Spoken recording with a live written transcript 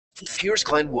Here's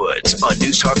Glenn Woods on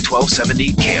News Talk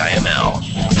 1270 KIML.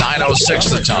 9:06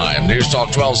 the time. News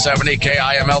Talk 1270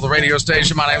 KIML, the radio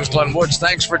station. My name is Glenn Woods.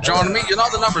 Thanks for joining me. You know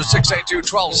the number is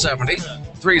 682-1270,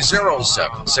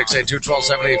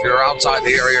 307-682-1270 if you're outside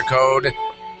the area code.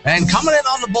 And coming in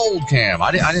on the Bold Cam.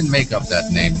 I didn't make up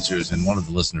that name, Susan. One of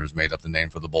the listeners made up the name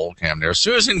for the Bold Cam there.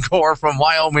 Susan Gore from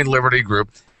Wyoming Liberty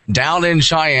Group down in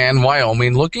Cheyenne,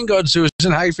 Wyoming. Looking good, Susan.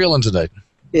 How you feeling today?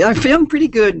 Yeah, I'm feeling pretty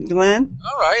good, Glenn.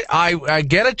 All right. I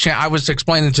get a chance. I was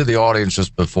explaining to the audience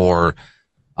just before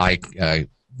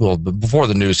before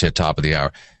the news hit top of the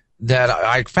hour that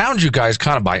I found you guys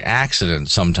kind of by accident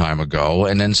some time ago,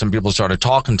 and then some people started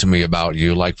talking to me about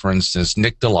you. Like, for instance,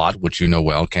 Nick DeLotte, which you know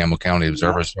well, Campbell County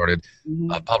Observer, started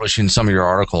publishing some of your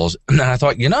articles. And I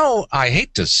thought, I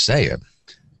hate to say it,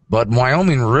 but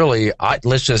Wyoming really,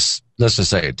 let's just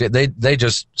say it. They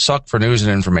just suck for news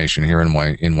and information here in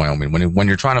Wyoming. When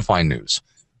you're trying to find news,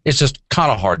 it's just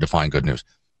kind of hard to find good news.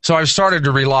 So I've started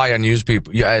to rely on you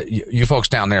folks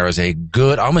down there as a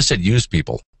good. I almost said use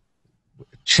people.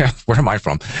 Where am I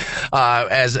from?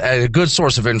 As a good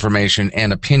source of information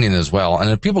and opinion as well. And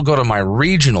if people go to my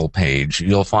regional page,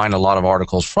 you'll find a lot of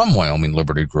articles from Wyoming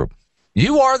Liberty Group.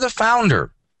 You are the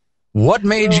founder. What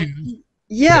made you?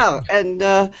 Yeah, and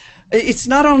it's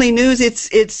not only news,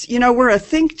 it's we're a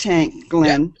think tank,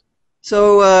 Glenn. Yeah.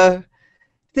 So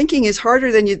thinking is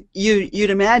harder than you'd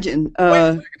imagine.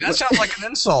 Wait, that sounds like an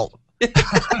insult.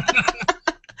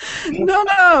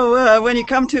 No. When you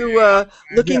come to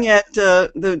looking at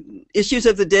the issues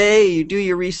of the day, you do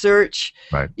your research,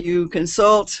 right. You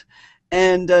consult,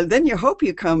 and then you hope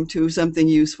you come to something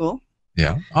useful.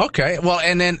 Yeah. Okay. Well,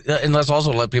 and let's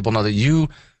also let people know that you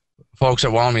folks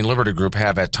at Wyoming Liberty Group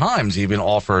have at times even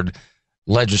offered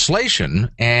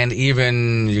legislation and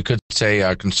even, you could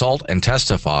say, consult and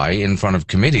testify in front of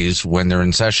committees when they're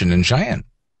in session in Cheyenne.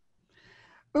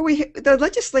 Well, the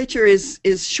legislature is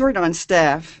short on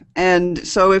staff, and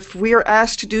so if we are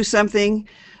asked to do something,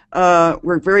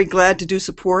 we're very glad to do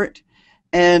support.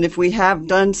 And if we have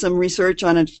done some research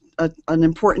on an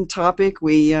important topic,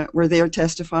 we're there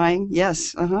testifying.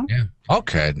 Yes. Yeah.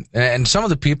 Okay. And some of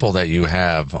the people that you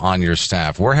have on your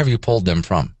staff, where have you pulled them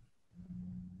from?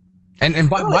 And it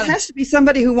has to be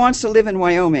somebody who wants to live in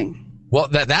Wyoming. Well,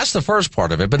 that's the first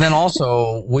part of it, but then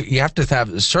also you have to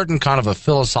have a certain kind of a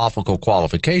philosophical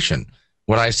qualification.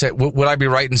 Would I be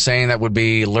right in saying that would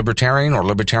be libertarian or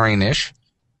libertarian-ish?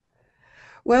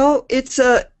 Well,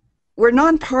 we're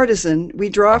nonpartisan. We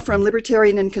draw from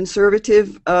libertarian and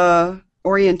conservative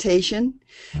orientation,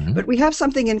 but we have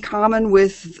something in common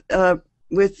with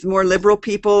more liberal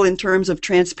people in terms of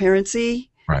transparency,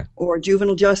 right, or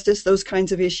juvenile justice, those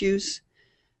kinds of issues.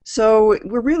 So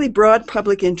we're really broad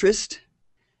public interest.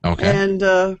 Okay. And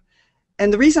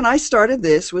the reason I started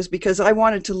this was because I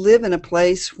wanted to live in a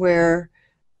place where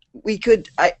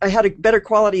I had a better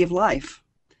quality of life.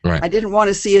 Right. I didn't want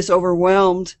to see us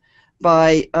overwhelmed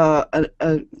by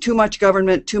too much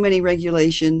government, too many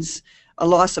regulations, a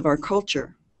loss of our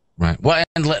culture. Right. Well,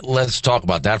 and let's talk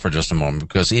about that for just a moment,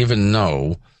 because even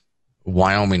though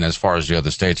Wyoming, as far as the other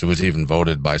states, it was even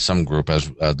voted by some group as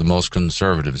the most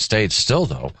conservative state, still,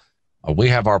 though, we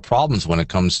have our problems when it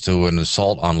comes to an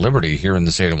assault on liberty here in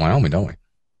the state of Wyoming, don't we?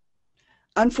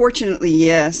 Unfortunately,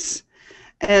 yes.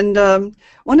 And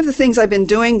one of the things I've been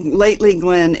doing lately,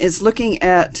 Glenn, is looking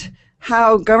at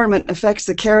how government affects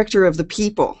the character of the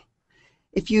people.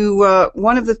 If you,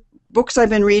 one of the books I've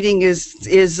been reading is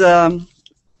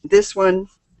this one,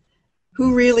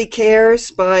 Who Really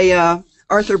Cares, by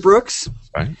Arthur Brooks.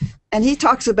 Right. And he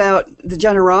talks about the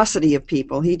generosity of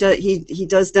people. He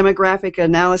does demographic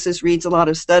analysis, reads a lot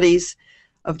of studies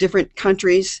of different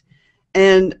countries,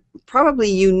 and probably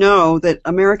you know that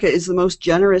America is the most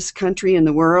generous country in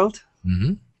the world.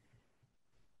 Mm-hmm.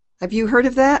 Have you heard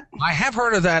of that? I have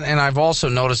heard of that, and I've also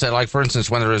noticed that, like, for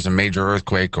instance, when there is a major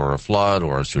earthquake or a flood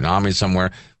or a tsunami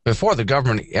somewhere, before the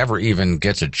government ever even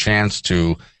gets a chance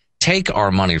to take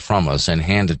our money from us and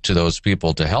hand it to those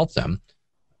people to help them,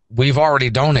 we've already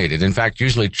donated. In fact,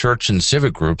 usually church and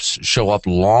civic groups show up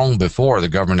long before the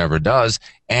government ever does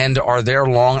and are there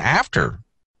long after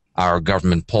our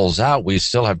government pulls out. We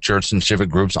still have church and civic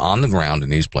groups on the ground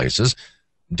in these places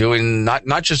doing not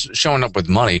just showing up with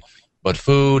money, but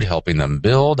food, helping them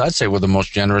build. I'd say we're the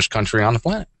most generous country on the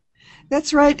planet.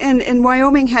 That's right. And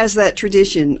Wyoming has that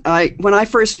tradition. When I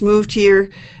first moved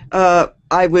here,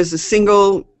 I was a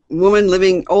single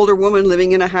older woman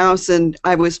living in a house, and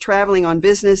I was traveling on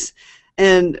business,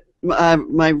 and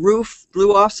my roof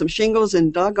blew off some shingles,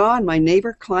 and doggone, my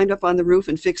neighbor climbed up on the roof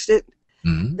and fixed it.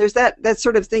 Mm-hmm. There's that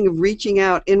sort of thing of reaching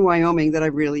out in Wyoming that I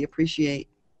really appreciate.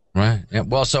 Right. Yeah,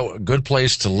 well, so a good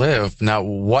place to live. Now,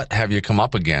 what have you come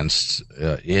up against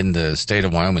in the state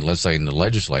of Wyoming, let's say in the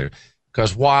legislature?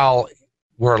 Because while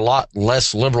we're a lot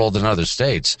less liberal than other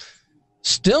states,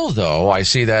 still, though, I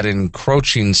see that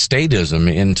encroaching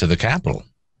statism into the capital.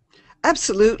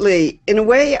 Absolutely. In a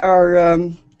way,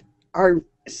 our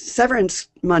severance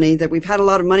money that we've had a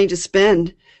lot of money to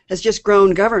spend has just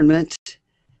grown government,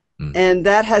 and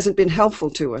that hasn't been helpful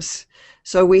to us.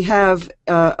 So we have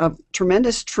a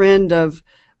tremendous trend of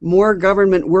more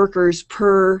government workers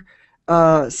per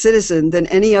citizen than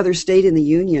any other state in the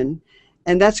union,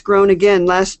 and that's grown again.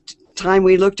 Last time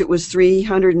we looked, it was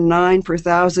 309 per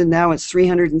thousand. Now it's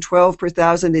 312 per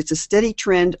thousand. It's a steady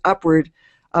trend upward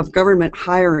of government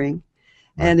hiring,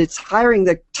 and it's hiring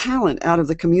the talent out of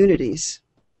the communities.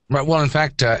 Right. Well, in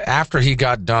fact, after he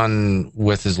got done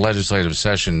with his legislative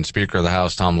session, Speaker of the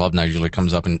House, Tom Lovenaugh, usually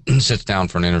comes up and sits down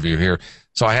for an interview here.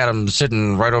 So I had him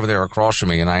sitting right over there across from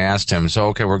me, and I asked him, so,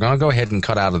 okay, we're going to go ahead and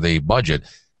cut out of the budget,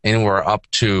 and we're up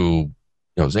to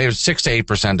 6 to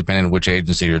 8%, depending on which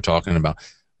agency you're talking about.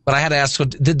 But I had to ask, so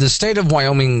did the state of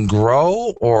Wyoming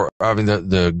grow, or, I mean,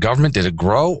 the government, did it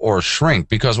grow or shrink?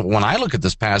 Because when I look at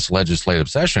this past legislative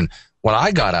session, what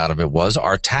I got out of it was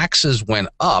our taxes went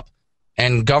up,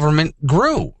 and government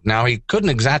grew. Now, he couldn't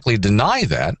exactly deny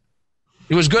that.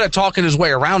 He was good at talking his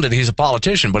way around it. He's a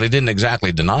politician, but he didn't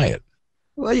exactly deny it.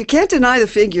 Well, you can't deny the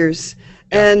figures.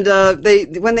 Yeah. And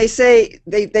when they say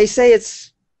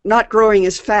it's not growing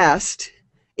as fast,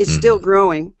 it's still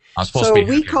growing. So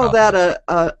we call that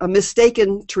a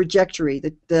mistaken trajectory.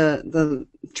 The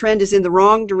trend is in the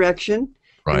wrong direction,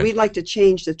 and we'd like to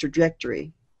change the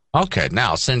trajectory. Okay,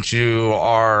 now, since you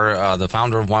are the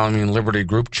founder of Wyoming Liberty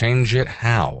Group, change it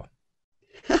how?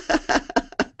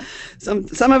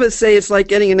 Some of us say it's like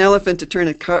getting an elephant to turn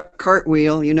a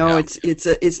cartwheel.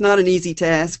 It's not an easy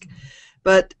task.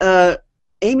 But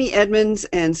Amy Edmonds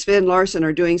and Sven Larson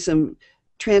are doing some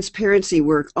transparency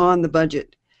work on the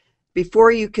budget.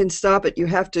 Before you can stop it, you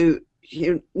have to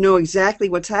know exactly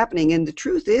what's happening. And the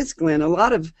truth is, Glenn,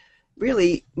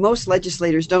 most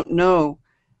legislators don't know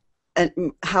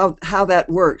how that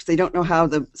works. They don't know how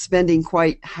the spending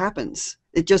quite happens.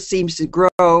 It just seems to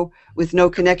grow with no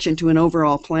connection to an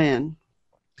overall plan.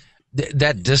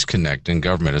 That disconnect in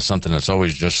government is something that's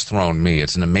always just thrown me.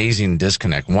 It's an amazing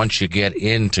disconnect. Once you get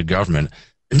into government,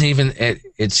 and even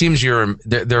it seems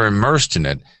they're immersed in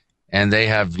it, and they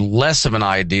have less of an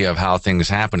idea of how things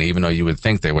happen, even though you would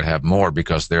think they would have more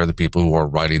because they're the people who are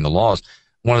writing the laws.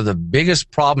 One of the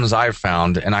biggest problems I've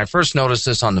found, and I first noticed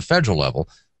this on the federal level,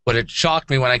 but it shocked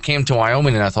me when I came to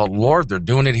Wyoming, and I thought, Lord, they're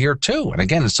doing it here too. And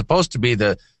again, it's supposed to be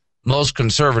the most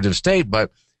conservative state,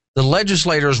 but the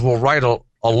legislators will write a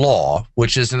law,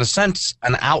 which is in a sense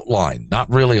an outline, not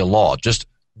really a law, just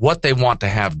what they want to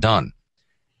have done.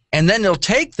 And then they'll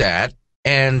take that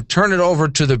and turn it over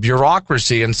to the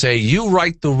bureaucracy and say, you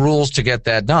write the rules to get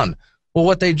that done. Well,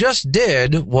 what they just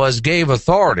did was gave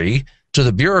authority to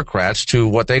the bureaucrats to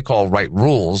what they call write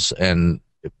rules, and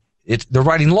they're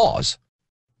writing laws.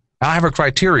 I have a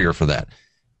criteria for that.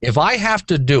 If I have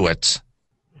to do it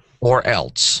or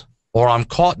else, or I'm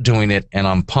caught doing it and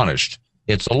I'm punished,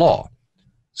 it's a law.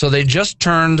 So they just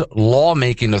turned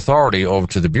lawmaking authority over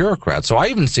to the bureaucrats. So I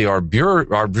even see our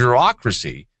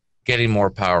bureaucracy getting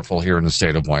more powerful here in the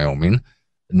state of Wyoming,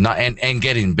 and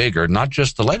getting bigger, not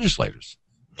just the legislators.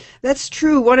 That's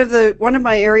true. One of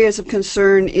my areas of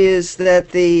concern is that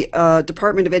the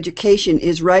Department of Education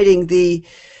is writing the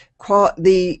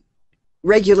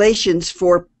regulations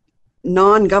for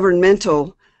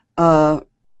non-governmental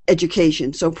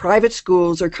education. So private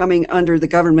schools are coming under the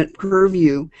government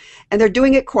purview, and they're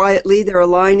doing it quietly. They're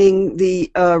aligning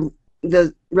the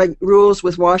rules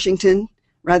with Washington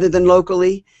rather than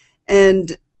locally,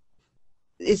 and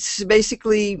it's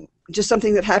basically just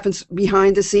something that happens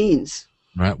behind the scenes.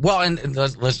 Right. Well, and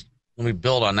let me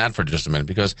build on that for just a minute,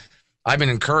 because I've been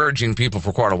encouraging people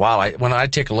for quite a while. When I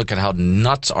take a look at how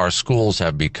nuts our schools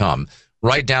have become,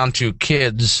 right down to a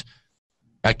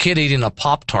kid eating a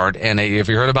Pop-Tart, and have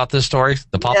you heard about this story?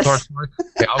 The Pop-Tart story?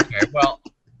 Yeah, okay, well,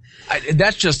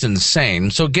 that's just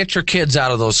insane. So get your kids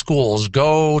out of those schools.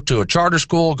 Go to a charter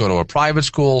school, go to a private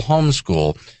school,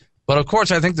 homeschool. But, of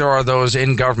course, I think there are those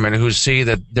in government who see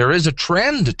that there is a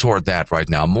trend toward that right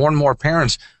now. More and more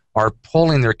parents are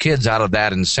pulling their kids out of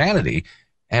that insanity.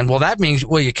 And, well, that means,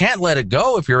 you can't let it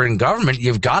go. If you're in government,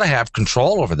 you've got to have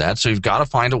control over that. So you've got to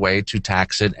find a way to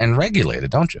tax it and regulate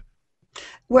it, don't you?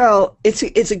 Well,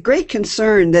 it's a great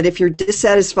concern that if you're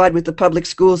dissatisfied with the public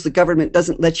schools, the government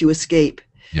doesn't let you escape.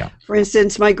 Yeah. For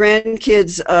instance, my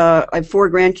grandkids, I have 4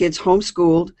 grandkids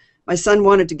homeschooled. my son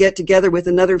wanted to get together with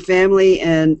another family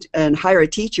and hire a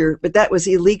teacher, but that was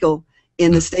illegal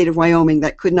in the state of Wyoming.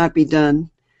 That could not be done.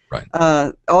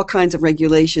 Right. All kinds of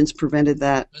regulations prevented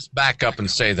that. Let's back up and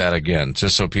say that again,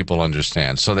 just so people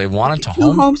understand. So they wanted to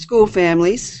homeschool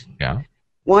families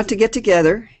want to get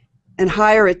together and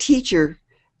hire a teacher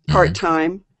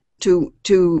part-time to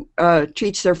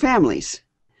teach their families.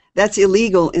 That's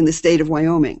illegal in the state of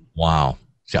Wyoming. Wow.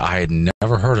 See, I had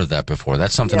never heard of that before.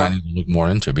 That's something I need to look more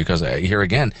into, because here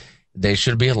again, they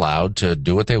should be allowed to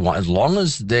do what they want as long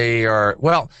as they are,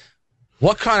 well,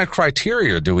 what kind of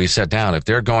criteria do we set down? If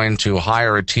they're going to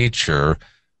hire a teacher,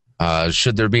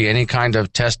 should there be any kind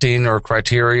of testing or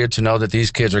criteria to know that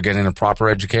these kids are getting a proper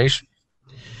education?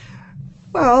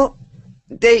 Well,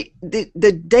 the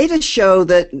data show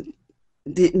that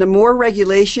the more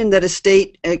regulation that a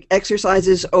state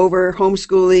exercises over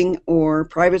homeschooling or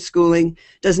private schooling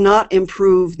does not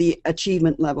improve the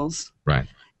achievement levels. Right.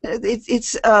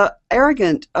 It's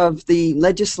arrogant of the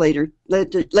legislators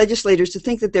to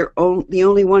think that they're the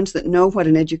only ones that know what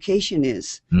an education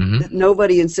is. That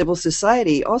nobody in civil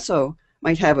society also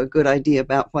might have a good idea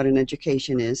about what an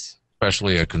education is.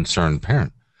 Especially a concerned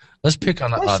parent. Let's pick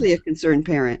on especially a concerned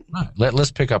parent. Let's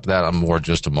pick up that more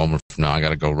just a moment from now. I got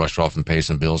to go rush off and pay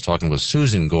some bills. Talking with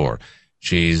Susan Gore.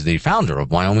 She's the founder of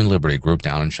Wyoming Liberty Group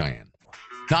down in Cheyenne.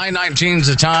 9:19 is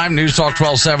the time. News Talk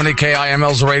 1270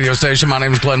 KIML's the radio station. My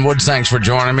name is Glenn Woods. Thanks for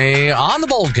joining me on the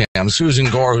Bold Cam. Susan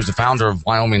Gore, who's the founder of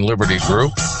Wyoming Liberty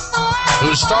Group,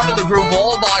 who started the group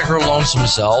all by her lonesome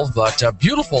self, but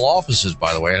beautiful offices,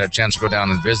 by the way. I had a chance to go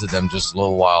down and visit them just a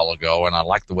little while ago, and I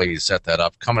like the way you set that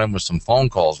up. Coming in with some phone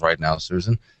calls right now,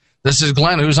 Susan. This is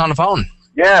Glenn. Who's on the phone?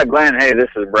 Yeah, Glenn. Hey, this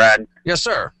is Brad. Yes,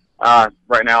 sir.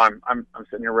 Right now, I'm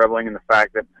sitting here reveling in the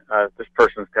fact that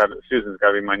Susan's got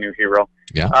to be my new hero.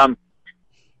 Yeah.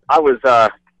 I was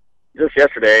just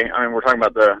yesterday. I mean, we're talking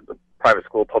about the private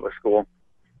school, public school,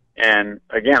 and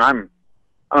again, I'm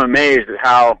amazed at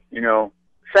how,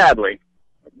 sadly,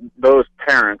 those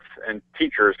parents and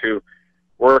teachers who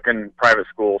work in private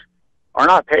schools are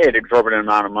not paid exorbitant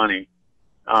amount of money.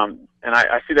 And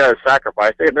I see that as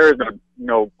sacrifice. There is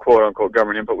no quote unquote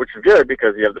government input, which is good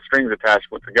because you have the strings attached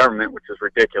with the government, which is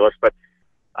ridiculous. But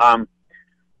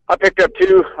I picked up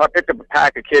a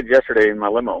pack of kids yesterday in my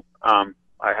limo.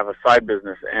 I have a side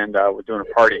business and was doing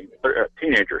a party,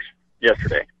 teenagers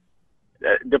yesterday.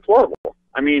 Deplorable.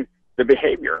 I mean, the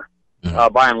behavior,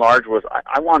 by and large, was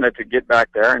I wanted to get back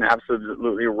there and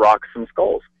absolutely rock some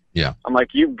skulls. Yeah. I'm like,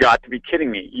 you've got to be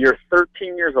kidding me. You're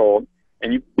 13 years old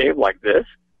and you behave like this.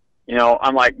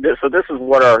 I'm like, this is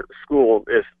what our school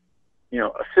is,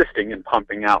 assisting and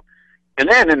pumping out. And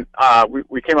then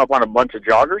we came up on a bunch of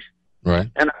joggers, right,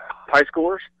 and high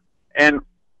schoolers, and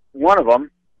one of them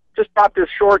just popped his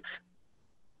shorts,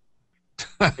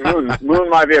 mooned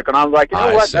my vehicle. And I was like, you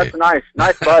know what? That's nice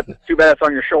butt. Too bad it's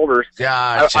on your shoulders.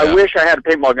 Yeah, I wish I had a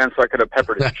paintball gun so I could have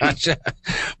peppered it.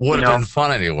 Would have been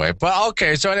fun anyway. But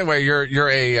okay, so anyway, you're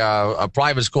a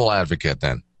private school advocate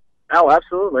then. Oh,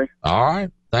 absolutely. All right.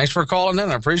 Thanks for calling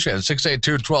in. I appreciate it.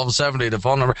 682-1270, the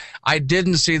phone number. I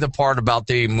didn't see the part about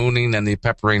the mooning and the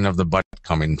peppering of the butt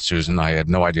coming, Susan. I had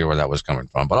no idea where that was coming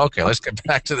from. But okay, let's get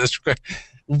back to this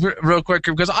real quick,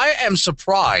 because I am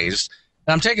surprised,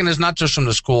 and I'm taking this not just from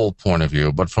the school point of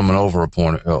view, but from an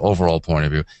overall point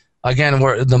of view. Again,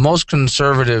 we're the most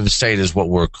conservative state is what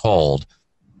we're called.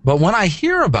 But when I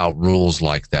hear about rules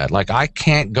like that, like I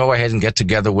can't go ahead and get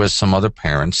together with some other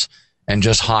parents and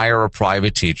just hire a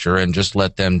private teacher and just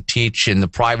let them teach in the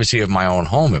privacy of my own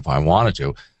home if I wanted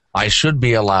to. I should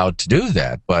be allowed to do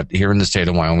that. But here in the state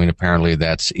of Wyoming, apparently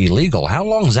that's illegal. How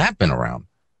long has that been around?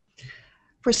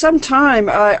 For some time.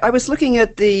 I was looking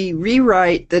at the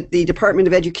rewrite that the Department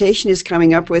of Education is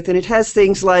coming up with, and it has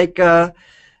things like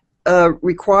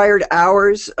required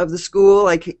hours of the school,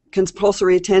 like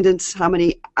compulsory attendance, how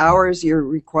many hours you're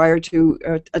required to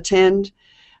attend.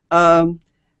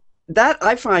 That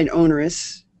I find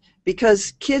onerous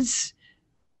because kids,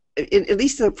 at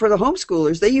least for the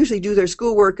homeschoolers, they usually do their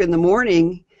schoolwork in the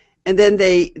morning, and then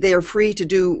they are free to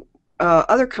do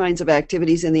other kinds of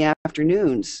activities in the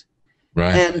afternoons.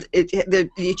 Right. And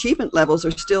the achievement levels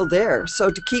are still there.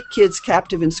 So to keep kids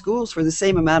captive in schools for the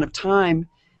same amount of time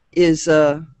is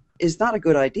not a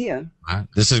good idea. Right.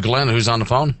 This is Glenn, who's on the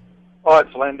phone. Oh,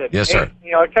 it's Lyndon. Yes, sir.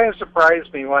 It kind of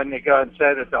surprised me when they go and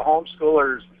said that the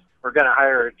homeschoolers were going to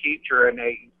hire a teacher and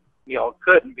they,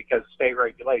 couldn't because of state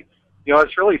regulations.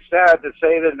 It's really sad to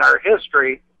say that in our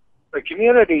history, the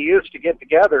community used to get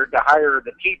together to hire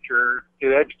the teacher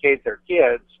to educate their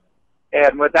kids.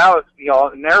 And without,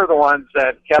 and they're the ones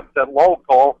that kept it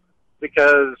local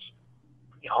because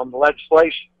the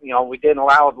legislation, we didn't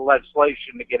allow the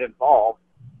legislation to get involved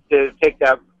to take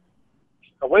that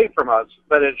away from us.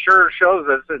 But it sure shows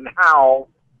us in how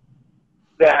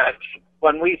that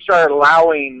when we start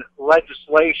allowing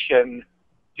legislation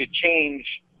to change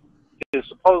to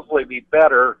supposedly be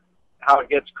better, how it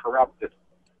gets corrupted.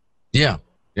 Yeah,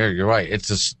 you're right. It's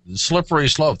a slippery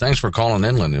slope. Thanks for calling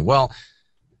in, Lyndon. Well,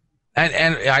 and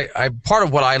I part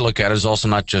of what I look at is also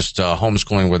not just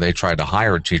homeschooling where they try to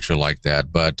hire a teacher like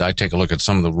that, but I take a look at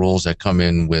some of the rules that come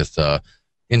in with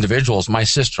individuals. My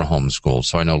sister homeschooled,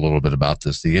 so I know a little bit about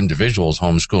this. The individuals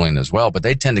homeschooling as well, but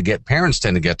parents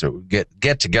tend to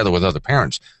get together with other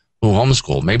parents who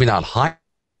homeschool. Maybe not hire,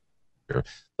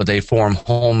 but they form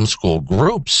homeschool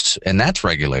groups, and that's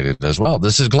regulated as well.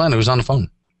 This is Glenn, who's on the phone.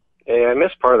 Hey, I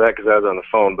missed part of that because I was on the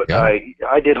phone, but yeah.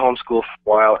 I did homeschool for a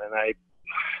while, and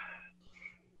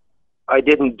I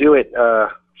didn't do it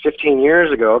 15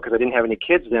 years ago because I didn't have any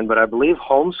kids then, but I believe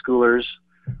homeschoolers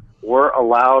were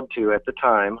allowed to, at the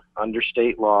time, under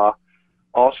state law,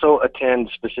 also attend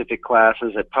specific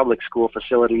classes at public school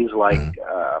facilities like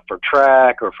for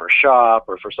track or for shop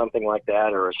or for something like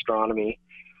that, or astronomy,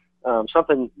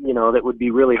 something, that would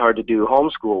be really hard to do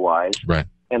homeschool-wise. Right.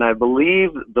 And I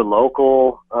believe the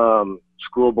local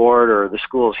school board or the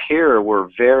schools here were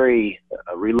very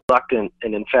reluctant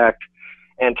and, in fact,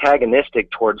 antagonistic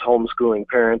towards homeschooling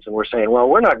parents, and were saying, well,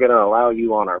 we're not going to allow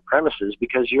you on our premises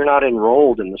because you're not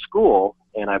enrolled in the school.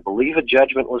 And I believe a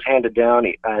judgment was handed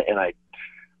down, and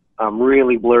I'm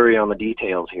really blurry on the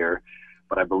details here,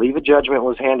 but I believe a judgment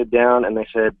was handed down, and they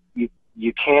said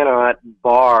you cannot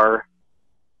bar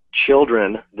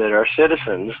children that are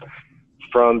citizens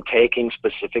from taking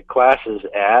specific classes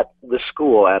at the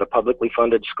school, at a publicly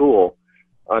funded school,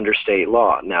 under state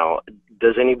law. Now,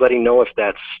 does anybody know if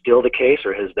that's still the case,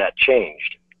 or has that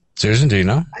changed? Susan, do you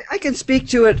know? I can speak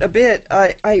to it a bit.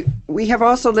 We have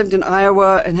also lived in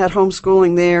Iowa and had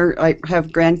homeschooling there. I have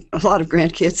a lot of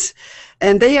grandkids,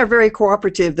 and they are very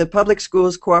cooperative. The public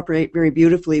schools cooperate very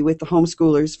beautifully with the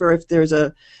homeschoolers for if there's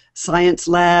a science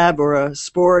lab or a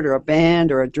sport or a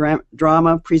band or a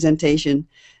drama presentation.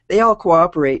 They all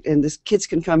cooperate, and the kids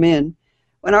can come in.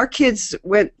 When our kids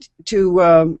went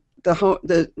to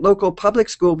the local public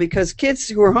school, because kids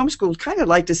who are homeschooled kind of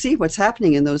like to see what's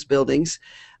happening in those buildings,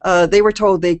 they were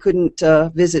told they couldn't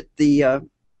visit the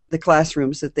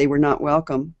classrooms, that they were not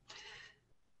welcome.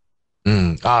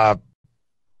 There's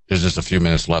just a few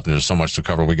minutes left, and there's so much to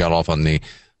cover. We got off on the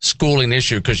schooling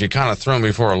issue because you kind of threw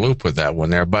me for a loop with that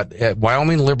one there. But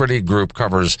Wyoming Liberty Group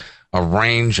covers a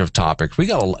range of topics. We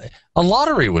got a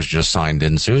lottery was just signed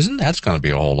in, Susan. That's going to be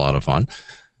a whole lot of fun.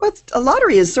 Well, a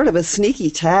lottery is sort of a sneaky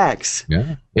tax.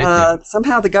 Yeah.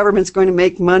 Somehow the government's going to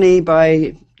make money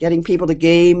by getting people to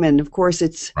game, and of course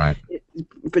it's right.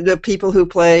 The people who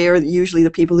play are usually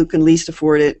the people who can least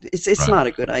afford it. It's right. Not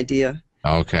a good idea.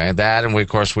 Okay, that, and of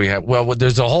course we have,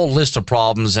 there's a whole list of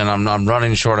problems, and I'm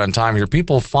running short on time here.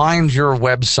 People find your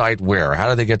website where? How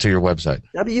do they get to your website?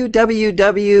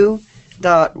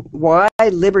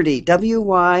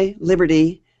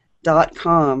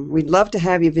 www.wyliberty.com. We'd love to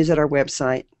have you visit our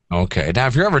website. Okay. Now,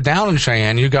 if you're ever down in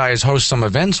Cheyenne, you guys host some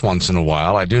events once in a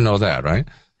while. I do know that, right?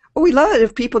 Well, we love it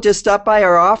if people just stop by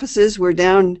our offices. We're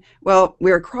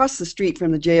across the street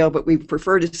from the jail, but we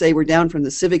prefer to say we're down from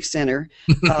the Civic Center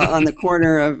on the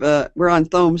corner of, we're on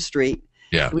Thome Street.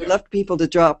 Yeah. So we'd love people to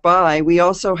drop by. We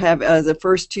also have the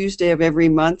first Tuesday of every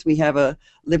month, we have a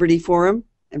Liberty Forum,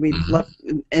 and we love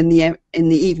in the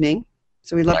evening.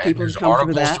 So we love people to come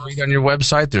to that. There's articles to read on your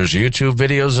website. There's YouTube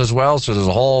videos as well. So there's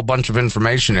a whole bunch of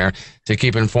information there to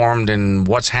keep informed in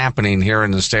what's happening here in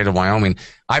the state of Wyoming.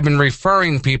 I've been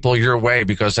referring people your way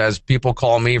because as people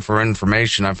call me for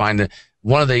information, I find that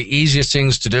one of the easiest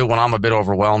things to do when I'm a bit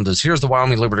overwhelmed is here's the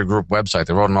Wyoming Liberty Group website.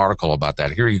 They wrote an article about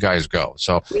that. Here you guys go.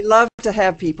 So we love to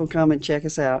have people come and check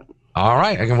us out. All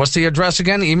right. And what's the address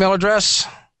again? Email address?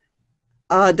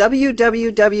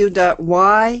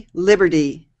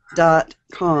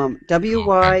 www.wyliberty.com.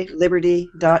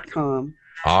 wyliberty.com.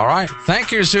 All right.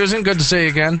 Thank you, Susan. Good to see you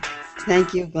again.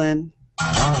 Thank you, Glenn.